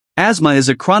Asthma is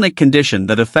a chronic condition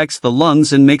that affects the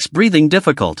lungs and makes breathing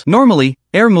difficult. Normally,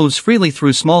 air moves freely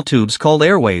through small tubes called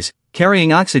airways,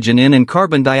 carrying oxygen in and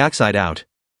carbon dioxide out.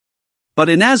 But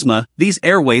in asthma, these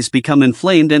airways become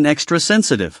inflamed and extra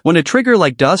sensitive. When a trigger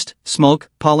like dust,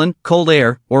 smoke, pollen, cold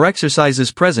air, or exercise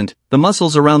is present, the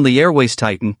muscles around the airways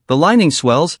tighten, the lining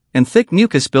swells, and thick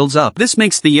mucus builds up. This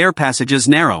makes the air passages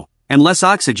narrow, and less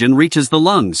oxygen reaches the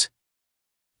lungs.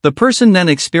 The person then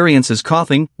experiences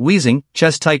coughing, wheezing,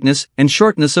 chest tightness, and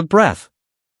shortness of breath.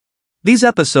 These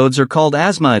episodes are called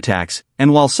asthma attacks,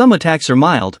 and while some attacks are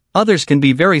mild, others can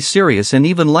be very serious and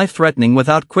even life-threatening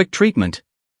without quick treatment.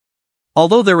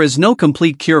 Although there is no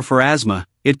complete cure for asthma,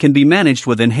 it can be managed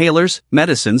with inhalers,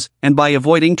 medicines, and by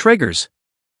avoiding triggers.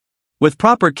 With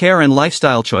proper care and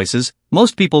lifestyle choices,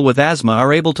 most people with asthma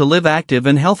are able to live active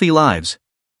and healthy lives.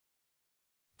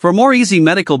 For more easy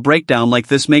medical breakdown like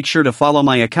this, make sure to follow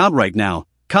my account right now.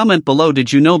 Comment below,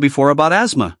 did you know before about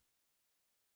asthma?